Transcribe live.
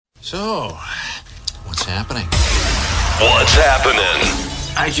So, what's happening? What's happening?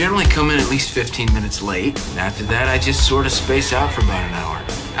 I generally come in at least 15 minutes late. And after that, I just sort of space out for about an hour.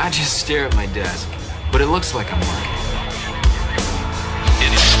 I just stare at my desk, but it looks like I'm working.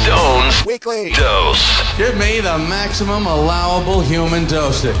 It's Stone's Weekly Dose. Give me the maximum allowable human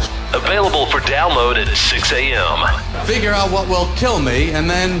dosage. Available for download at 6 a.m. Figure out what will kill me and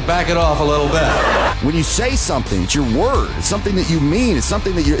then back it off a little bit. When you say something, it's your word. It's something that you mean. It's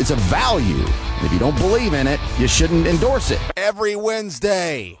something that it's a value. And if you don't believe in it, you shouldn't endorse it. Every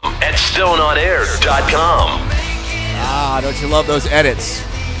Wednesday At StoneOnAir.com. Don't you love those edits?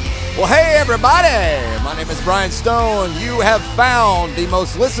 Well, hey, everybody. My name is Brian Stone. You have found the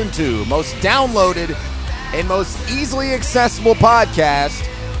most listened to, most downloaded, and most easily accessible podcast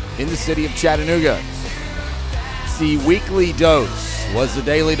in the city of Chattanooga. It's the Weekly Dose. Was the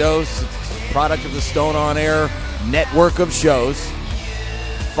Daily Dose. It's a product of the Stone On Air network of shows.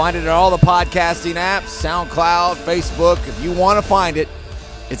 Find it in all the podcasting apps, SoundCloud, Facebook. If you want to find it,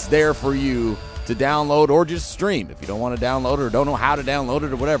 it's there for you to download or just stream. If you don't want to download it or don't know how to download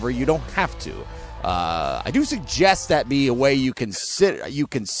it or whatever, you don't have to. I do suggest that be a way you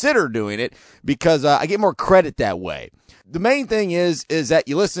consider doing it because I get more credit that way. The main thing is that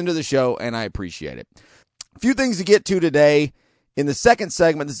you listen to the show, and I appreciate it. A few things to get to today. In the second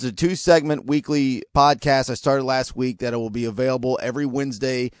segment, this is a 2-segment weekly podcast I started last week that it will be available every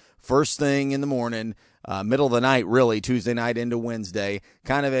Wednesday, first thing in the morning, middle of the night, really, Tuesday night into Wednesday.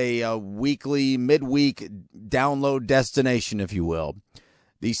 Kind of a weekly, midweek download destination, if you will.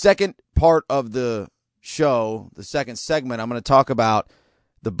 The second part of the show, the second segment, I'm going to talk about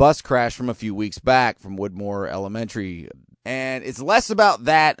the bus crash from a few weeks back from Woodmore Elementary. And it's less about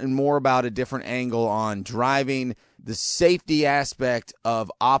that and more about a different angle on driving. The safety aspect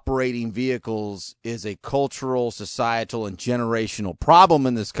of operating vehicles is a cultural, societal, and generational problem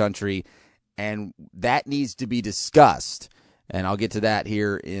in this country, and that needs to be discussed. And I'll get to that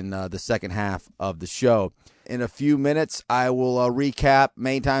here in the second half of the show. In a few minutes, I will recap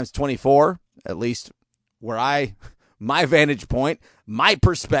Main Times 24, at least where my vantage point, my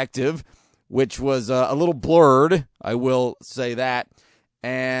perspective, which was a little blurred, I will say that.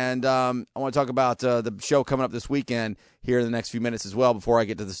 And I want to talk about the show coming up this weekend here in the next few minutes as well. Before I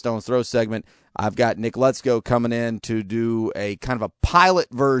get to the Stone's Throw segment, I've got Nick Lutzko coming in to do a kind of a pilot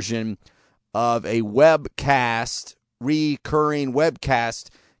version of a webcast, recurring webcast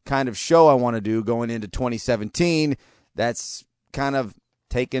kind of show I want to do going into 2017. That's kind of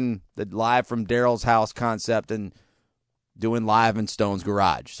taking the live from Daryl's house concept and doing live in Stone's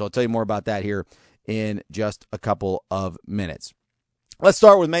garage. So I'll tell you more about that here in just a couple of minutes. Let's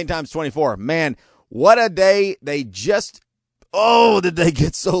start with Main Times 24. Man, what a day. Did they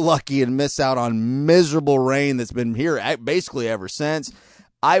get so lucky and miss out on miserable rain that's been here basically ever since.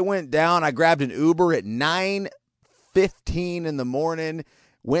 I went down, I grabbed an Uber at 9:15 in the morning,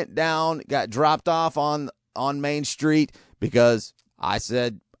 went down, got dropped off on Main Street because I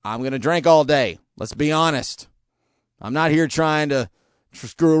said, I'm going to drink all day. Let's be honest. I'm not here trying to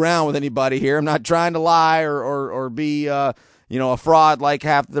screw around with anybody here. I'm not trying to lie or be a fraud like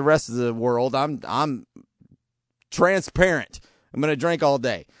half the rest of the world. I'm transparent. I'm going to drink all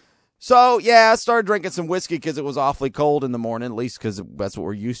day. So, yeah, I started drinking some whiskey because it was awfully cold in the morning, at least because that's what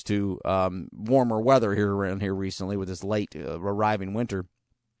we're used to, warmer weather here around here recently with this late arriving winter.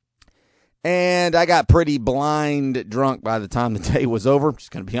 And I got pretty blind drunk by the time the day was over,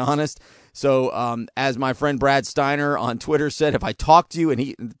 just going to be honest. So, as my friend Brad Steiner on Twitter said, if I talk to you, and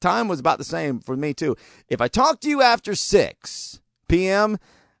the time was about the same for me too, if I talk to you after 6 p.m.,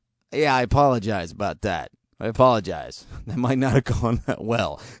 yeah, I apologize about that. I apologize. That might not have gone that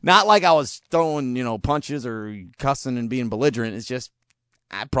well. Not like I was throwing, punches or cussing and being belligerent. It's just,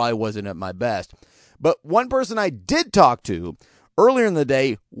 I probably wasn't at my best. But one person I did talk to earlier in the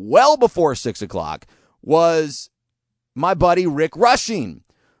day, well before 6 o'clock, was my buddy Rick Rushing,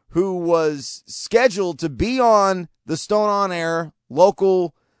 who was scheduled to be on the Stone On Air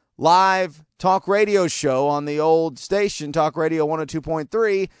local live talk radio show on the old station, Talk Radio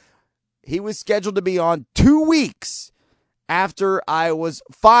 102.3. He was scheduled to be on 2 weeks after I was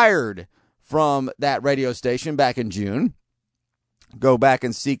fired from that radio station back in June. Go back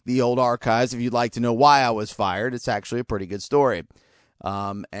and seek the old archives if you'd like to know why I was fired. It's actually a pretty good story.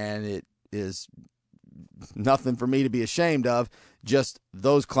 And it is nothing for me to be ashamed of, just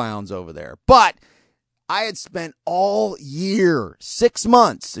those clowns over there. But I had spent all year, 6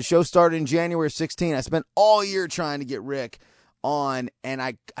 months, the show started in January 16. I spent all year trying to get Rick on, and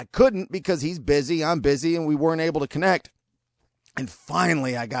I couldn't because he's busy, I'm busy, and we weren't able to connect. And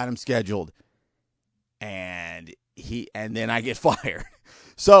finally I got him scheduled. And then I get fired.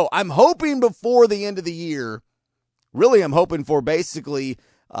 So I'm hoping before the end of the year, really I'm hoping for basically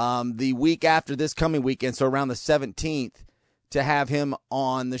the week after this coming weekend, so around the 17th, to have him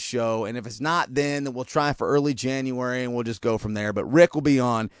on the show. And if it's not then we'll try for early January and we'll just go from there. But Rick will be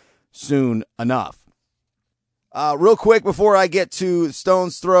on soon enough. Real quick before I get to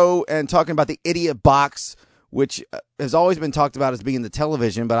Stone's Throw and talking about the Idiot Box, which has always been talked about as being the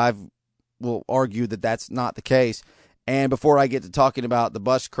television, but I will argue that that's not the case. And before I get to talking about the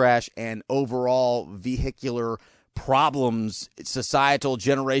bus crash and overall vehicular problems, societal,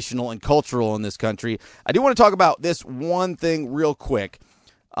 generational, and cultural in this country, I do want to talk about this one thing real quick.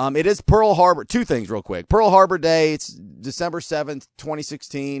 It is Pearl Harbor. Two things real quick. Pearl Harbor Day. It's December 7th,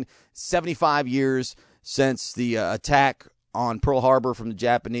 2016. 75 years since the attack on Pearl Harbor from the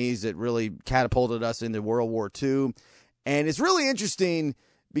Japanese that really catapulted us into World War II. And it's really interesting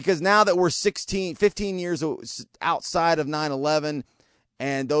because now that we're 15 years outside of 9/11,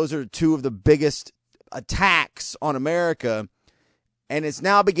 and those are two of the biggest attacks on America, and it's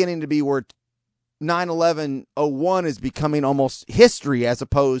now beginning to be where 9/11/01 is becoming almost history as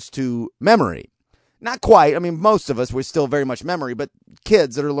opposed to memory. Not quite. I mean, most of us, we're still very much memory, but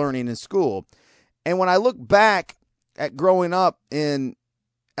kids that are learning in school. And when I look back at growing up in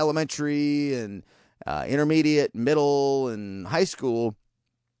elementary and intermediate, middle, and high school,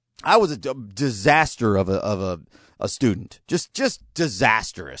 I was a disaster of a student. Just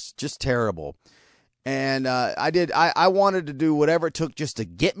disastrous. Just terrible. And I wanted to do whatever it took just to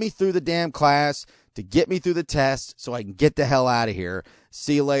get me through the damn class, to get me through the test so I can get the hell out of here.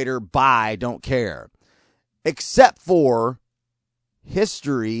 See you later. Bye. Don't care. Except for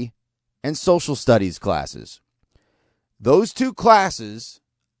history and social studies classes. Those two classes,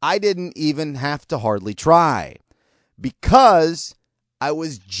 I didn't even have to hardly try because I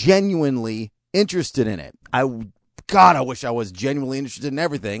was genuinely interested in it. I wish I was genuinely interested in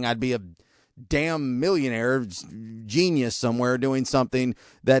everything. I'd be a damn millionaire genius somewhere doing something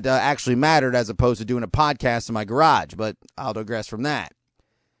that actually mattered as opposed to doing a podcast in my garage, but I'll digress from that.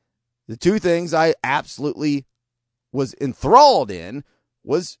 The two things I absolutely was enthralled in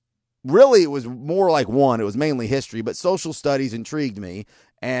was really, it was more like one. It was mainly history, but social studies intrigued me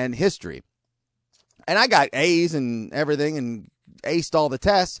and history. And I got A's and everything and aced all the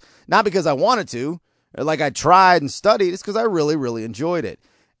tests, not because I wanted to, or like I tried and studied. It's because I really, really enjoyed it.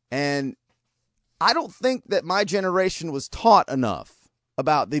 And I don't think that my generation was taught enough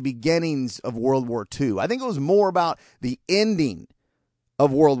about the beginnings of World War II. I think it was more about the ending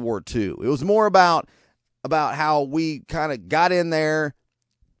of World War II. It was more about how we kind of got in there,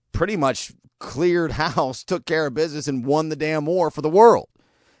 pretty much cleared house, took care of business, and won the damn war for the world.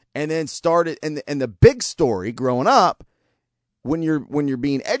 And then started, and the big story growing up, when you're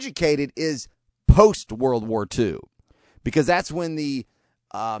being educated, is post World War II, because that's when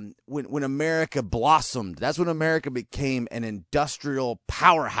when America blossomed. That's when America became an industrial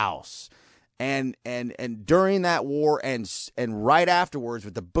powerhouse. And during that war and right afterwards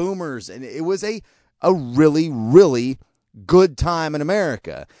with the boomers, and it was a really, really good time in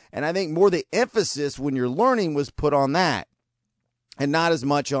America. And I think more the emphasis when you're learning was put on that and not as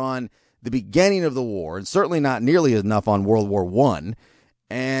much on the beginning of the war, and certainly not nearly enough on World War I.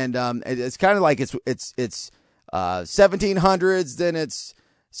 And it's kind of like it's 1700s, then it's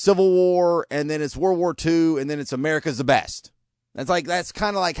Civil War, and then it's World War II, and then it's America's the best. That's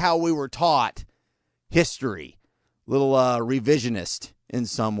kind of like how we were taught history, little revisionist in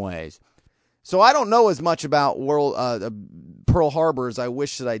some ways. So I don't know as much about Pearl Harbor as I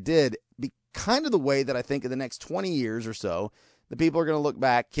wish that I did. Be kind of the way that I think in the next 20 years or so, the people are going to look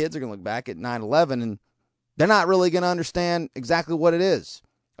back, kids are going to look back at 9/11, and they're not really going to understand exactly what it is,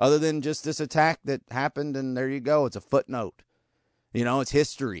 other than just this attack that happened, and there you go. It's a footnote. It's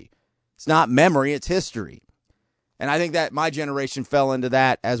history. It's not memory, it's history. And I think that my generation fell into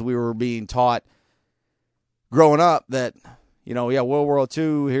that as we were being taught growing up that, World War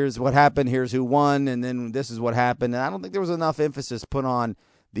II, here's what happened, here's who won, and then this is what happened. And I don't think there was enough emphasis put on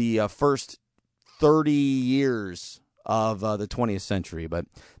the first 30 years of the 20th century, but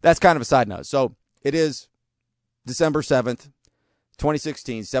that's kind of a side note. So it is December 7th,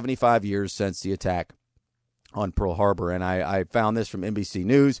 2016, 75 years since the attack on Pearl Harbor, and I found this from NBC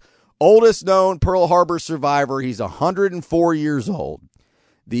News. Oldest known Pearl Harbor survivor, he's 104 years old.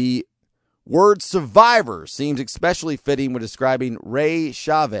 The word survivor seems especially fitting when describing Ray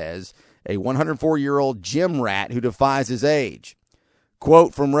Chavez, a 104-year-old gym rat who defies his age.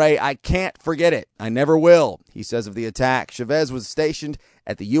 Quote from Ray, "I can't forget it. I never will," he says of the attack. Chavez was stationed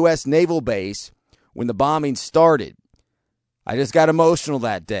at the U.S. Naval Base when the bombing started. "I just got emotional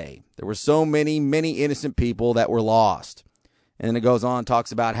that day. There were so many innocent people that were lost." And then it goes on,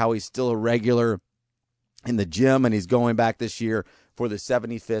 talks about how he's still a regular in the gym, and he's going back this year for the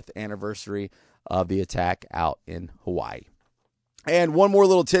 75th anniversary of the attack out in Hawaii. And one more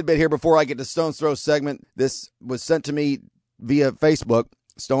little tidbit here before I get to Stone's Throw segment. This was sent to me via Facebook,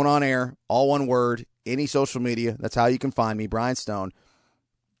 Stone on Air, all one word, any social media. That's how you can find me, Brian Stone.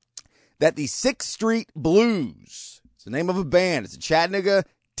 That the 6th Street Blues, it's the name of a band, it's a Chattanooga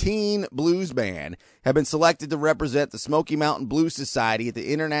teen blues band, have been selected to represent the Smoky Mountain Blues Society at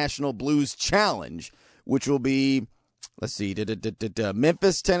the International Blues Challenge, which will be,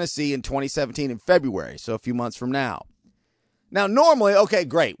 Memphis, Tennessee in 2017 in February, so a few months from now. Now, normally, okay,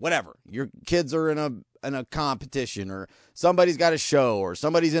 great, whatever. Your kids are in a competition, or somebody's got a show, or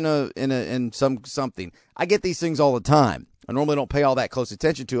somebody's in something. I get these things all the time. I normally don't pay all that close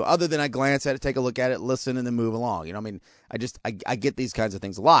attention to it, other than I glance at it, take a look at it, listen, and then move along. You know what I mean? I get these kinds of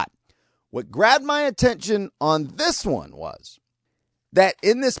things a lot. What grabbed my attention on this one was that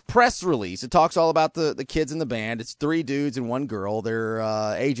in this press release, it talks all about the kids in the band. It's 3 dudes and 1 girl. They're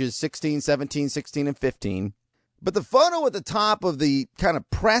ages 16, 17, 16, and 15. But the photo at the top of the kind of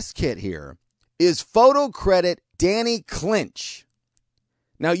press kit here is photo credit Danny Clinch.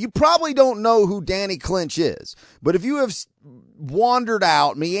 Now, you probably don't know who Danny Clinch is, but if you have wandered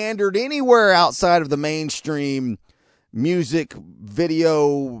out, meandered anywhere outside of the mainstream music,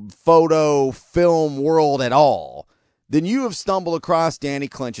 video, photo, film world at all, then you have stumbled across Danny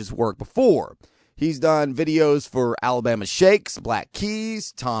Clinch's work before. He's done videos for Alabama Shakes, Black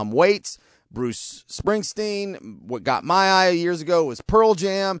Keys, Tom Waits, Bruce Springsteen. What got my eye years ago was Pearl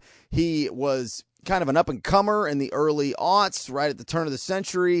Jam. He was kind of an up-and-comer in the early aughts, right at the turn of the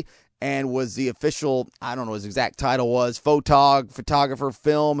century, and was the official, I don't know what his exact title was, photographer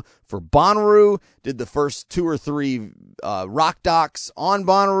film for Bonnaroo. Did the first 2 or 3 rock docs on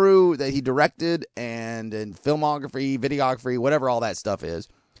Bonnaroo that he directed, and filmography, videography, whatever all that stuff is.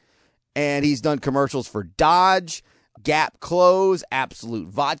 And he's done commercials for Dodge, Gap Clothes, Absolute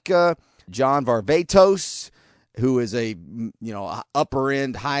Vodka, John Varvatos, who is a upper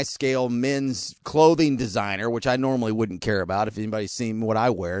end, high scale men's clothing designer, which I normally wouldn't care about if anybody's seen what I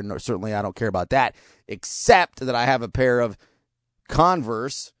wear. No, certainly I don't care about that, except that I have a pair of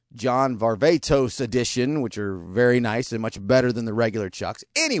Converse John Varvatos edition, which are very nice and much better than the regular Chucks.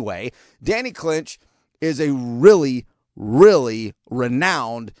 Anyway, Danny Clinch is a really, really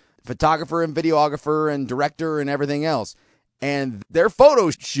renowned photographer and videographer and director and everything else. And their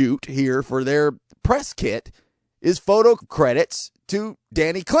photo shoot here for their press kit is photo credits to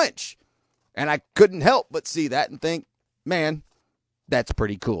Danny Clinch. And I couldn't help but see that and think, man, that's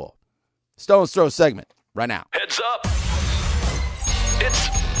pretty cool. Stone's Throw segment right now. Heads up. It's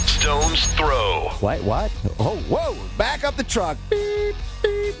Stone's Throw. What? Oh, whoa, back up the truck. Beep,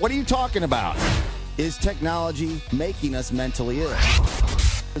 beep. What are you talking about? Is technology making us mentally ill?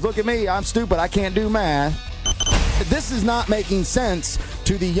 Look at me, I'm stupid, I can't do math. This is not making sense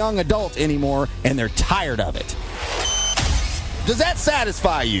to the young adult anymore, and they're tired of it. Does that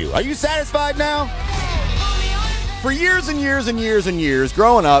satisfy you? Are you satisfied now? For years and years and years and years,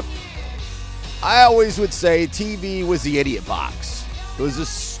 growing up, I always would say TV was the idiot box. It was a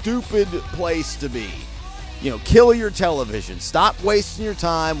stupid place to be. Kill your television. Stop wasting your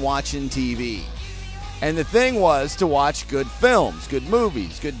time watching TV. And the thing was to watch good films, good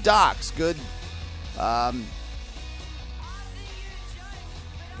movies, good docs, good,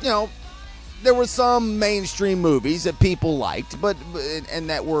 there were some mainstream movies that people liked, and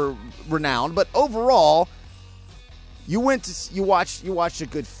that were renowned. But overall, you watched a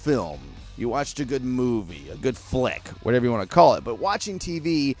good film, you watched a good movie, a good flick, whatever you want to call it. But watching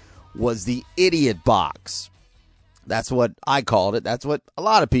TV was the idiot box. That's what I called it. That's what a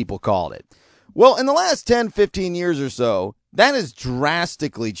lot of people called it. Well, in the last 10, 15 years or so, that has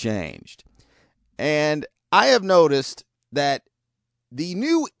drastically changed. And I have noticed that the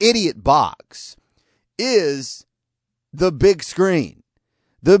new idiot box is the big screen.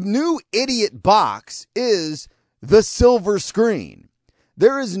 The new idiot box is the silver screen.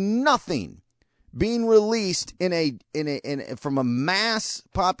 There is nothing being released from a mass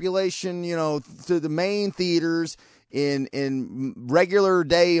population, to the main theaters in regular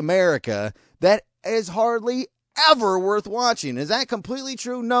day America that is hardly ever worth watching. Is that completely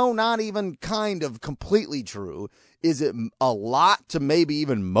true? No, not even kind of completely true. Is it a lot to maybe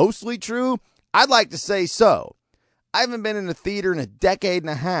even mostly true? I'd like to say so. I haven't been in a theater in a decade and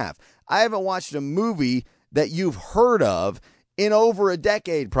a half. I haven't watched a movie that you've heard of in over a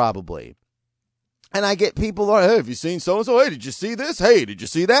decade probably. And I get people, hey, have you seen so-and-so? Hey, did you see this? Hey, did you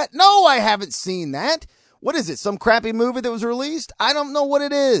see that? No, I haven't seen that. What is it? Some crappy movie that was released? I don't know what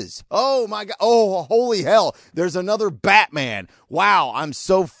it is. Oh my God. Oh, holy hell. There's another Batman. Wow. I'm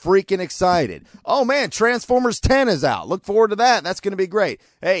so freaking excited. Oh man, Transformers 10 is out. Look forward to that. That's going to be great.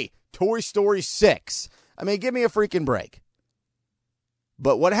 Hey, Toy Story 6. I mean, give me a freaking break.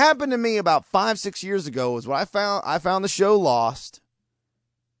 But what happened to me about 5-6 years ago was when I found the show Lost,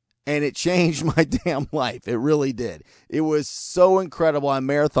 and it changed my damn life. It really did. It was so incredible. I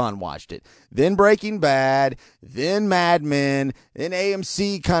marathon watched it. Then Breaking Bad, then Mad Men, then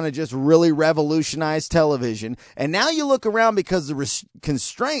AMC kind of just really revolutionized television. And now you look around because the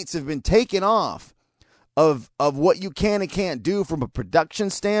constraints have been taken off of what you can and can't do from a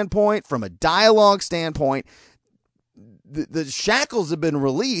production standpoint, from a dialogue standpoint. The shackles have been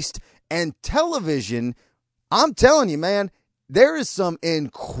released, and television, I'm telling you, man, there is some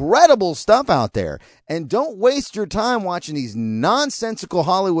incredible stuff out there. And don't waste your time watching these nonsensical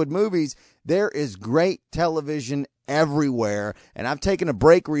Hollywood movies. There is great television everywhere. And I've taken a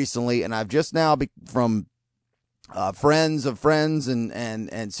break recently, and I've just now from friends of friends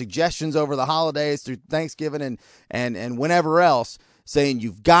and suggestions over the holidays through Thanksgiving and whenever else, saying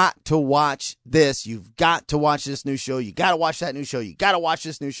you've got to watch this, you've got to watch this new show, you got to watch that new show, you got to watch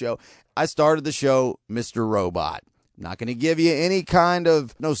this new show. I started the show Mr. Robot. I'm not going to give you any kind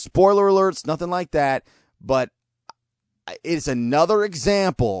of, no spoiler alerts, nothing like that, but it's another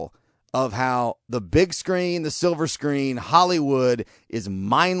example of how the big screen, the silver screen, Hollywood is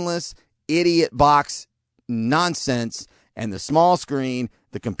mindless, idiot box nonsense, and the small screen,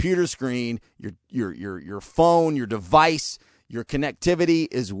 the computer screen, your phone, your device, your connectivity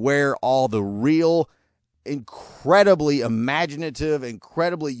is where all the real, incredibly imaginative,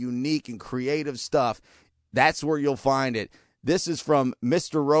 incredibly unique and creative stuff, that's where you'll find it. This is from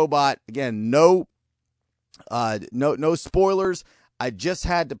Mr. Robot. Again, no spoilers. I just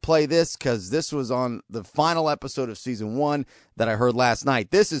had to play this because this was on the final episode of season 1 that I heard last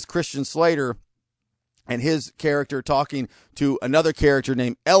night. This is Christian Slater and his character talking to another character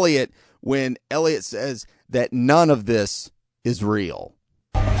named Elliot when Elliot says that none of this is real.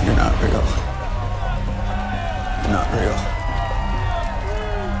 You're not real. You're not real.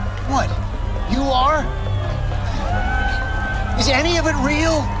 What? You are? Is any of it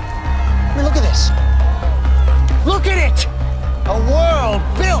real? I mean, look at this. Look at it! A world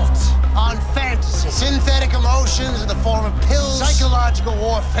built on fantasy. Synthetic emotions in the form of pills. Psychological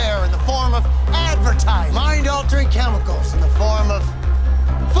warfare in the form of advertising. Mind-altering chemicals in the form of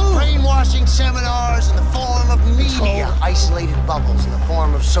food. Brainwashing seminars in the form of media. Controlled, isolated bubbles in the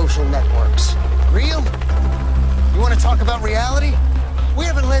form of social networks. Real? You want to talk about reality? We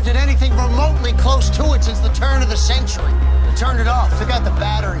haven't lived in anything remotely close to it since the turn of the century. We turned it off, took out the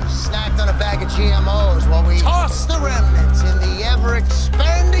batteries, snacked on a bag of GMOs while we tossed the remnants in the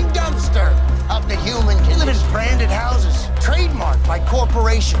ever-expanding dumpster of the human condition. We live in branded houses, trademarked by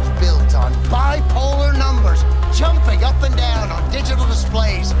corporations built on bipolar numbers, jumping up and down on digital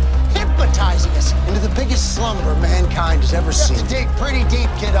displays, hypnotizing us into the biggest slumber mankind has ever seen. You have to dig pretty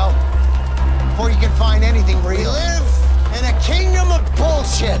deep, kiddo, before you can find anything real. We live in a kingdom of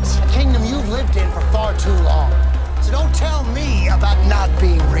bullshit. A kingdom you've lived in for far too long. So don't tell me about not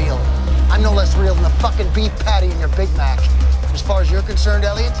being real. I'm no less real than the fucking beef patty in your Big Mac. As far as you're concerned,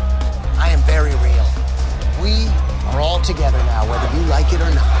 Elliot, I am very real. We are all together now, whether you like it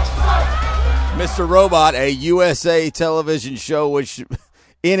or not. Mr. Robot, a USA television show, which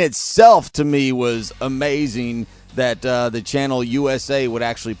in itself to me was amazing that the channel USA would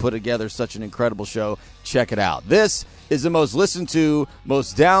actually put together such an incredible show. Check it out. This is the most listened to,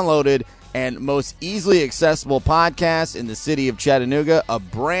 most downloaded, and most easily accessible podcast in the city of Chattanooga. A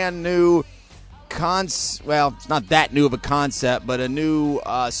brand new well, it's not that new of a concept, but a new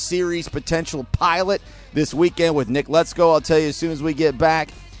series potential pilot this weekend with Nick Let's Go. I'll tell you as soon as we get back.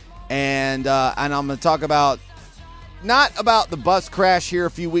 And I'm going to talk about, not about the bus crash here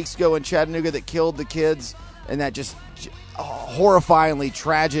a few weeks ago in Chattanooga that killed the kids and that just horrifyingly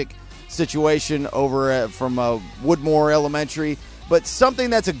tragic situation over from Woodmore Elementary, but something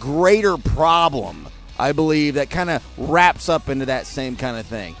that's a greater problem, I believe, that kind of wraps up into that same kind of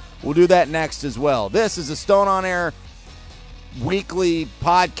thing. We'll do that next as well. This is a Stone on Air weekly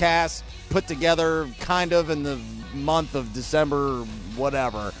podcast put together kind of in the month of December,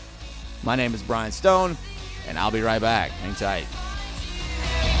 whatever. My name is Brian Stone, and I'll be right back. Hang tight.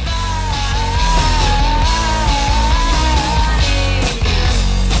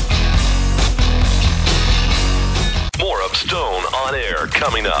 More of Stone on Air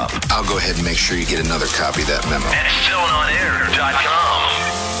coming up. I'll go ahead and make sure you get another copy of that memo. At StoneOnAir.com.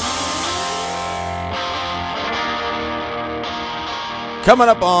 Coming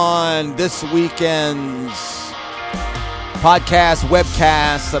up on this weekend's podcast,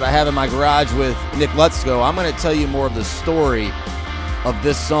 webcast that I have in my garage with Nick Lutzko, I'm going to tell you more of the story of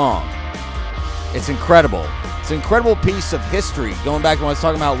this song. It's incredible. It's an incredible piece of history. Going back to when I was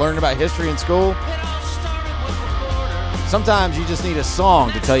talking about learning about history in school, sometimes you just need a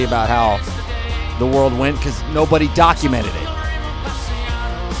song to tell you about how the world went because nobody documented it.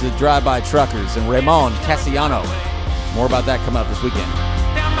 It's the Drive-By Truckers and Ramon Cassiano. More about that coming up this weekend.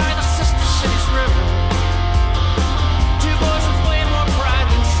 Down by the Sister Cities River, two boys with way more pride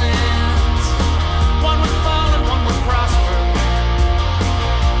than sins. One would fall and one would prosper,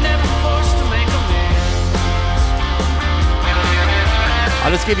 never forced to make amends.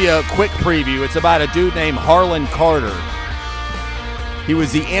 I'll just give you a quick preview. It's about a dude named Harlan Carter. He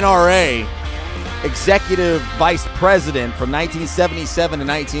was the NRA executive vice president from 1977 to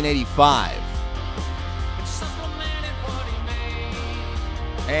 1985.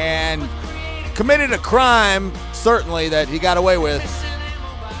 And committed a crime, certainly, that he got away with.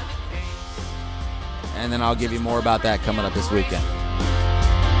 And then I'll give you more about that coming up this weekend.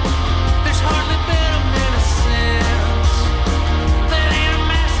 There's hardly been a minute since that ain't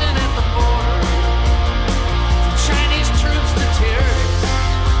amassing at the border, from Chinese troops to terrorists.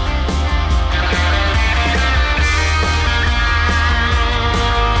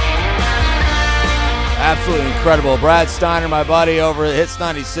 Absolutely incredible. Brad Steiner, my buddy over at Hits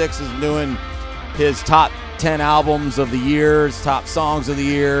 96, is doing his top 10 albums of the year, his top songs of the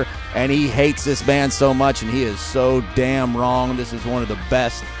year, and he hates this band so much, and he is so damn wrong. This is one of the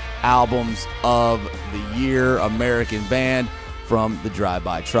best albums of the year, American band from the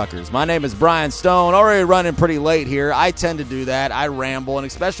Drive-By Truckers. My name is Brian Stone, already running pretty late here. I tend to do that. I ramble, and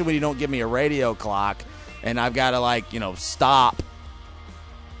especially when you don't give me a radio clock, and I've got to, stop,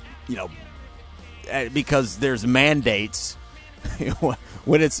 because there's mandates.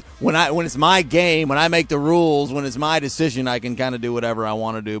 when it's my game, when I make the rules, when it's my decision, I can kind of do whatever I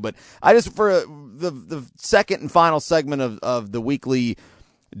want to do. But I just, for the second and final segment of the weekly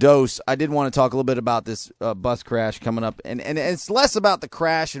dose, I did want to talk a little bit about this bus crash coming up, and it's less about the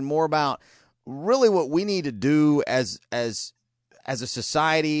crash and more about really what we need to do as a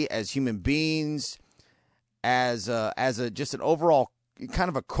society, as human beings, as just an overall kind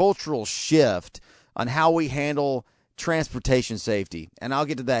of a cultural shift on how we handle transportation safety. And I'll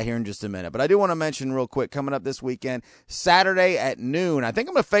get to that here in just a minute. But I do want to mention real quick, coming up this weekend, Saturday at noon, I think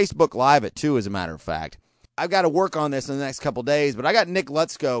I'm going to Facebook Live it too, as a matter of fact. I've got to work on this in the next couple days, but I got Nick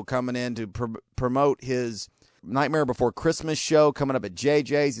Lutzko coming in to promote his Nightmare Before Christmas show coming up at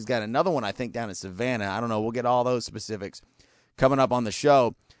JJ's. He's got another one, I think, down in Savannah. I don't know. We'll get all those specifics coming up on the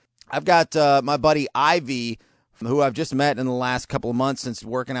show. I've got my buddy Ivy, who I've just met in the last couple of months since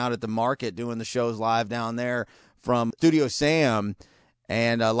working out at the market, doing the shows live down there from Studio Sam,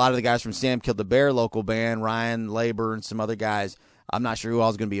 and a lot of the guys from Sam Killed the Bear, local band, Ryan Labor and some other guys. I'm not sure who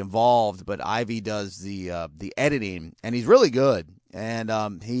else is going to be involved, but Ivy does the editing, and he's really good.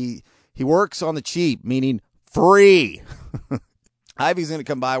 And he works on the cheap, meaning free. Ivy's going to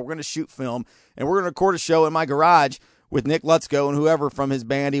come by. We're going to shoot film, and we're going to record a show in my garage with Nick Lutzko and whoever from his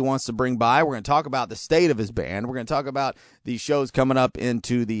band he wants to bring by. We're going to talk about the state of his band. We're going to talk about the shows coming up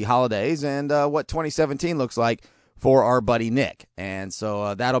into the holidays and what 2017 looks like for our buddy Nick. And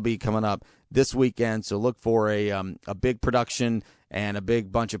so that'll be coming up this weekend. So look for a big production and a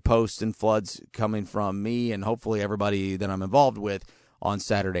big bunch of posts and floods coming from me and hopefully everybody that I'm involved with on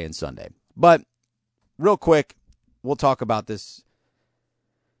Saturday and Sunday. But real quick, we'll talk about this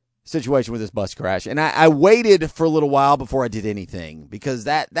situation with this bus crash. And I waited for a little while before I did anything because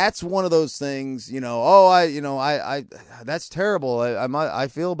that's one of those things, that's terrible. I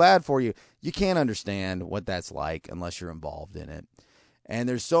feel bad for you. You can't understand what that's like unless you're involved in it. And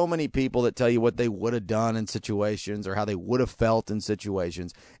there's so many people that tell you what they would have done in situations or how they would have felt in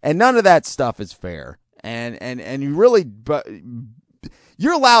situations. And none of that stuff is fair. And you really, but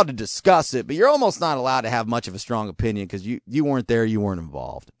you're allowed to discuss it, but you're almost not allowed to have much of a strong opinion because you weren't there, you weren't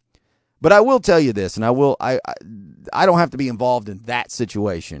involved. But I will tell you this, and I don't have to be involved in that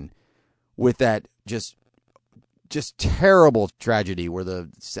situation with that just terrible tragedy where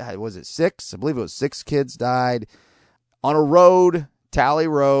was it 6? I believe it was 6 kids died on a road, Tally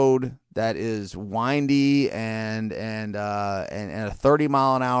Road, that is windy and a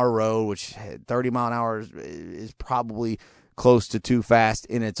 30-mile-an-hour road, which 30 mile an hour is probably close to too fast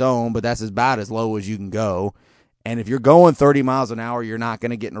in its own, but that's about as low as you can go. And if you're going 30 miles an hour, you're not going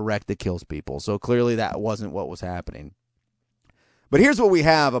to get in a wreck that kills people. So clearly that wasn't what was happening. But here's what we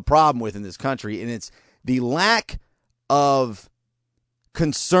have a problem with in this country, and it's the lack of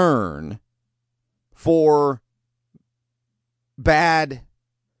concern for bad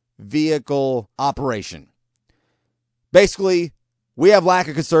vehicle operation. Basically, we have lack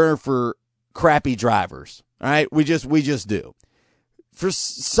of concern for crappy drivers. All right, we just do. For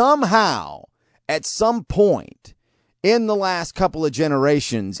somehow, at some point in the last couple of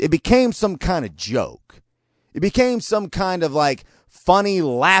generations, it became some kind of joke. It became some kind of like funny,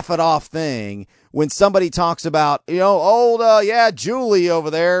 laugh it off thing when somebody talks about, old, Julie over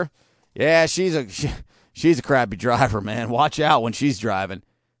there. Yeah, she's a crappy driver, man. Watch out when she's driving.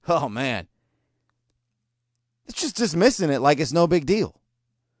 Oh, man. It's just dismissing it like it's no big deal.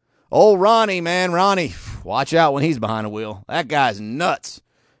 Old Ronnie, man, Ronnie, watch out when he's behind the wheel. That guy's nuts.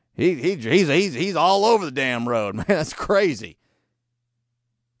 He's all over the damn road, man. That's crazy.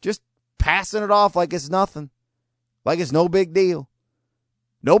 Just passing it off like it's nothing. Like it's no big deal.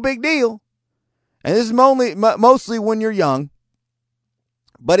 No big deal. And this is mostly when you're young.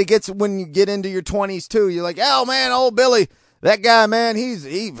 But it gets when you get into your 20s too. You're like, oh man, old Billy, that guy, man, he's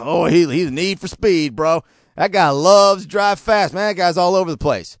need for speed, bro. That guy loves to drive fast, man. That guy's all over the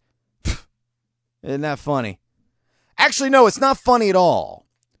place. Isn't that funny? Actually, no, it's not funny at all.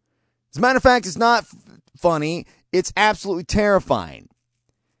 As a matter of fact, it's not funny. It's absolutely terrifying.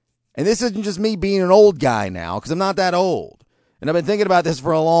 And this isn't just me being an old guy now, because I'm not that old. And I've been thinking about this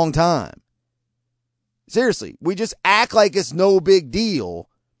for a long time. Seriously, we just act like it's no big deal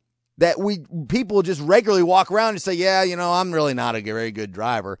that people just regularly walk around and say, yeah, I'm really not a very good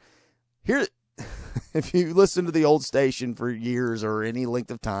driver. Here, if you listen to the old station for years or any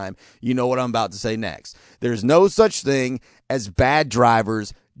length of time, you know what I'm about to say next. There's no such thing as bad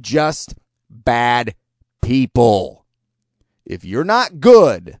drivers, just bad people. If you're not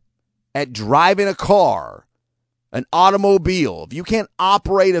good at driving a car, an automobile, if you can't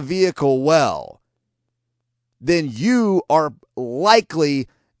operate a vehicle well, then you are likely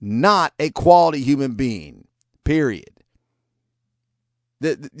not a quality human being, period.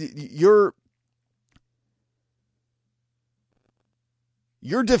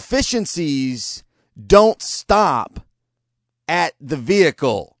 Your deficiencies don't stop at the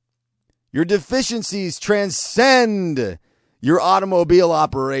vehicle. Your deficiencies transcend your automobile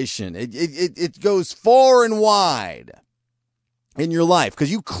operation. It goes far and wide in your life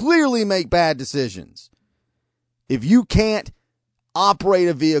because you clearly make bad decisions. If you can't operate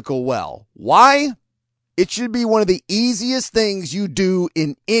a vehicle well, why? It should be one of the easiest things you do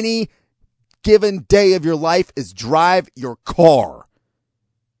in any given day of your life is drive your car.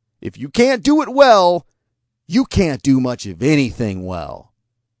 If you can't do it well, you can't do much of anything well.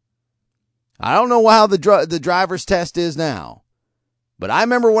 I don't know how the driver's test is now, but I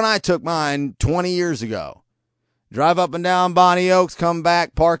remember when I took mine 20 years ago. Drive up and down Bonnie Oaks, come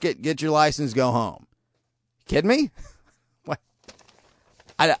back, park it, get your license, go home. Kidding me? What?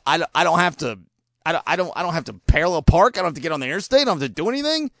 I don't have to. I don't have to parallel park. I don't have to get on the interstate. I don't have to do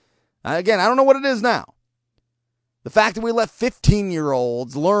anything. Again, I don't know what it is now. The fact that we let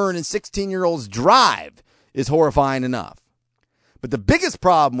 15-year-olds learn and 16-year-olds drive is horrifying enough. But the biggest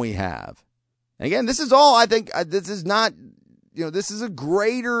problem we have, and again, this is all, I think, this is not, this is a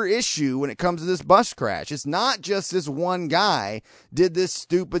greater issue when it comes to this bus crash. It's not just this one guy did this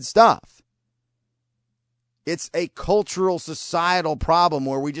stupid stuff. It's a cultural, societal problem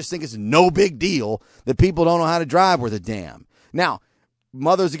where we just think it's no big deal that people don't know how to drive worth a damn. Now,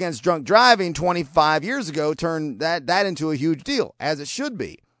 Mothers Against Drunk Driving 25 years ago turned that into a huge deal, as it should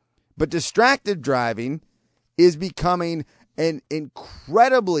be. But distracted driving is becoming an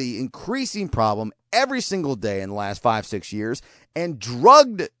incredibly increasing problem every single day in the last 5-6 years. And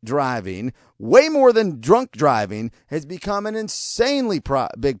drugged driving, way more than drunk driving, has become an insanely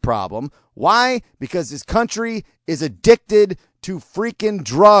big problem. Why? Because this country is addicted to freaking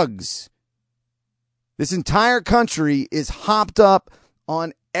drugs. This entire country is hopped up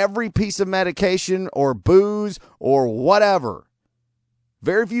on every piece of medication or booze or whatever.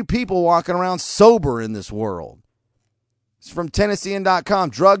 Very few people walking around sober in this world. It's from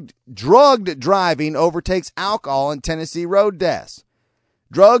Tennessean.com. Drugged driving overtakes alcohol in Tennessee road deaths.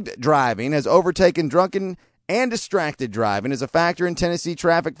 Drugged driving has overtaken drunken and distracted driving as a factor in Tennessee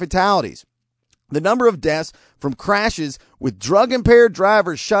traffic fatalities. The number of deaths from crashes with drug-impaired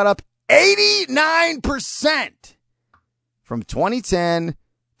drivers shot up 89% from 2010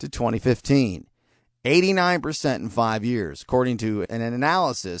 to 2015. 89% in 5 years, according to an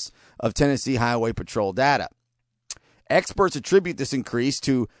analysis of Tennessee Highway Patrol data. Experts attribute this increase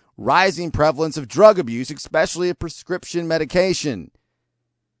to rising prevalence of drug abuse, especially of prescription medication.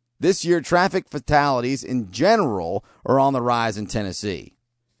 This year, traffic fatalities in general are on the rise in Tennessee.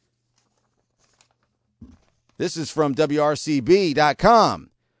 This is from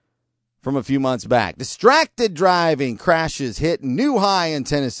WRCB.com. from a few months back. Distracted driving crashes hit new high in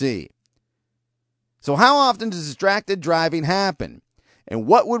Tennessee. So how often does distracted driving happen? And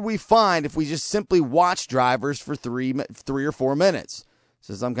what would we find if we just simply watch drivers for three or 4 minutes?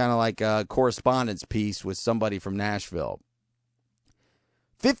 So some kind of like a correspondence piece with somebody from Nashville.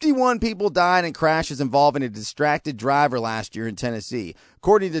 51 people died in crashes involving a distracted driver last year in Tennessee,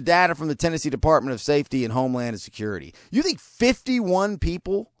 according to data from the Tennessee Department of Safety and Homeland Security. You think 51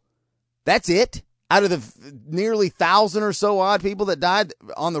 people? That's it? Out of the nearly 1,000 or so odd people that died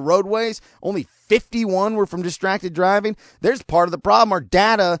on the roadways, only 51 were from distracted driving? There's part of the problem. Our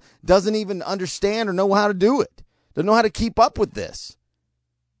data doesn't even understand or know how to do it. Doesn't know how to keep up with this.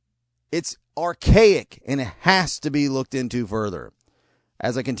 It's archaic, and it has to be looked into further.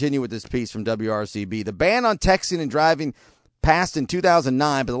 As I continue with this piece from WRCB, the ban on texting and driving passed in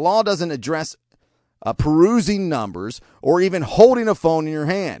 2009, but the law doesn't address perusing numbers or even holding a phone in your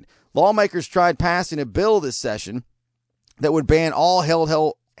hand. Lawmakers tried passing a bill this session that would ban all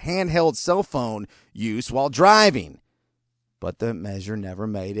handheld cell phone use while driving. But the measure never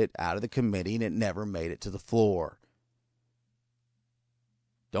made it out of the committee, and it never made it to the floor.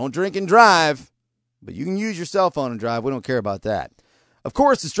 Don't drink and drive, but you can use your cell phone and drive. We don't care about that. Of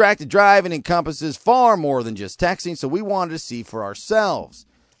course, distracted driving encompasses far more than just texting, so we wanted to see for ourselves.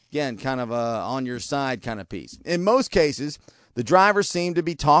 Again, kind of a on your side kind of piece. In most cases, the drivers seemed to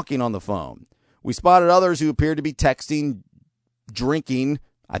be talking on the phone. We spotted others who appeared to be texting, drinking.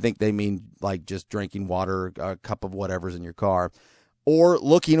 I think they mean like just drinking water, a cup of whatever's in your car, or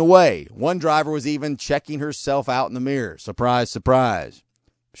looking away. One driver was even checking herself out in the mirror. Surprise, surprise.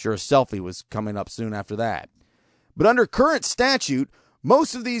 I'm sure a selfie was coming up soon after that. But under current statute,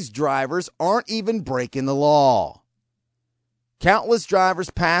 most of these drivers aren't even breaking the law. Countless drivers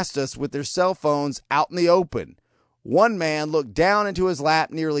passed us with their cell phones out in the open. One man looked down into his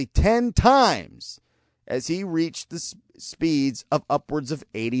lap nearly 10 times as he reached the speeds of upwards of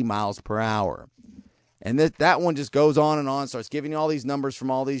 80 miles per hour. And that one just goes on, starts giving you all these numbers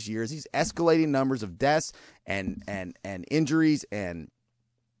from all these years. These escalating numbers of deaths and injuries and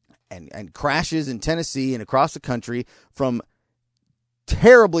crashes in Tennessee and across the country from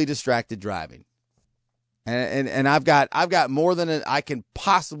terribly distracted driving. And I've got more than I can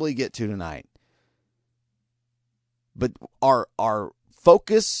possibly get to tonight. But our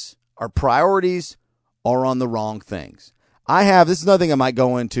focus, our priorities are on the wrong things. This is another thing I might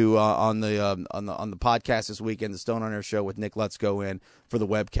go into on the podcast this weekend, the Stone on Air show with Nick Let's Go in for the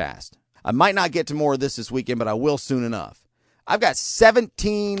webcast. I might not get to more of this weekend, but I will soon enough. I've got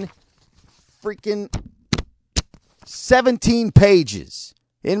 17 pages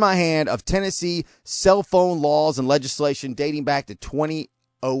in my hand of Tennessee cell phone laws and legislation dating back to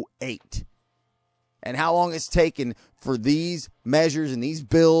 2008. And how long it's taken for these measures and these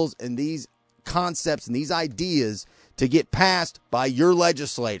bills and these concepts and these ideas to get passed by your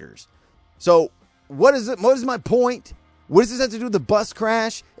legislators. So what is it? What is my point? What does this have to do with the bus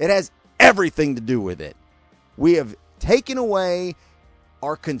crash? It has everything to do with it. We have taken away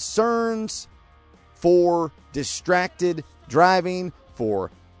our concerns for distracted driving,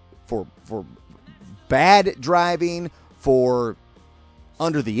 for bad driving, for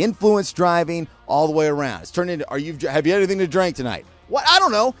under the influence driving, all the way around. It's turned into, have you had anything to drink tonight? What? I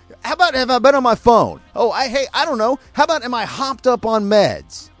don't know. How about have I been on my phone? Oh, I don't know. How about am I hopped up on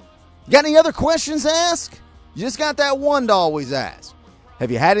meds? You got any other questions to ask? You just got that one to always ask.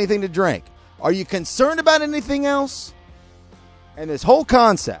 Have you had anything to drink? Are you concerned about anything else? And this whole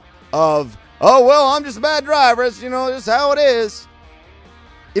concept of, oh, well, I'm just a bad driver. It's, just how it is.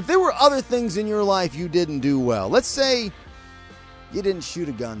 If there were other things in your life you didn't do well, let's say you didn't shoot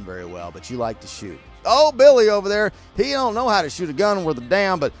a gun very well, but you like to shoot. Oh, Billy over there, he don't know how to shoot a gun worth a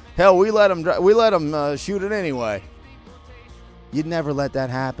damn, but hell, we let him shoot it anyway. You'd never let that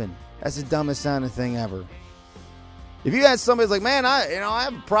happen. That's the dumbest sounding thing ever. If you had somebody's like, man, I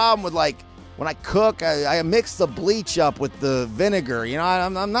have a problem with like when I cook, I mix the bleach up with the vinegar.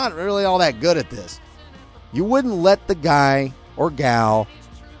 I'm not really all that good at this. You wouldn't let the guy or gal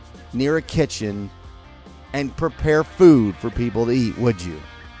near a kitchen and prepare food for people to eat, would you?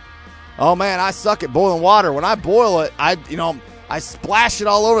 Oh man, I suck at boiling water. When I boil it, I splash it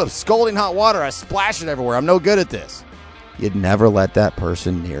all over. Scalding hot water, I splash it everywhere. I'm no good at this. You'd never let that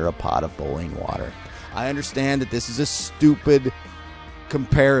person near a pot of boiling water. I understand that this is a stupid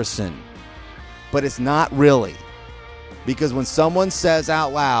comparison, but it's not really. Because when someone says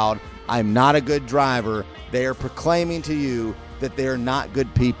out loud, I'm not a good driver, they are proclaiming to you that they're not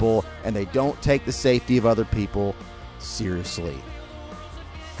good people and they don't take the safety of other people seriously.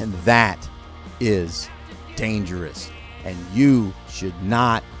 And that is dangerous. And you should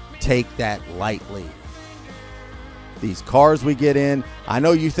not take that lightly. These cars we get in, I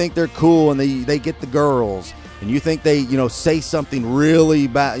know you think they're cool and they get the girls, and you think they, say something really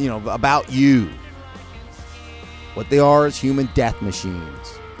about you. What they are is human death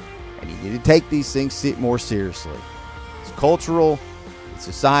machines. And you need to take these things more seriously. It's cultural, it's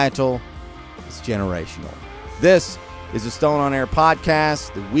societal, it's generational. This is the Stone on Air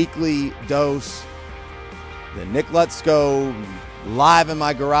podcast, the weekly dose. The Nick Lutsko Live in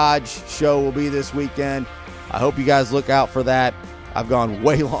My Garage show will be this weekend. I hope you guys look out for that. I've gone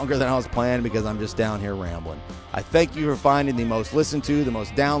way longer than I was planning because I'm just down here rambling. I thank you for finding the most listened to, the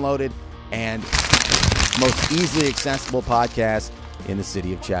most downloaded, and most easily accessible podcast in the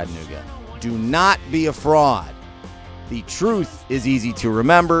city of Chattanooga. Do not be a fraud. The truth is easy to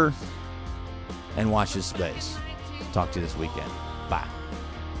remember. And watch this space. Talk to you this weekend. Bye.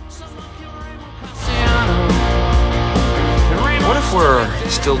 What if we're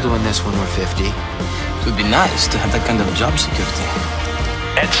still doing this when we're 50? It would be nice to have that kind of job security.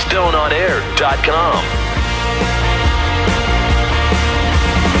 At StoneOnAir.com.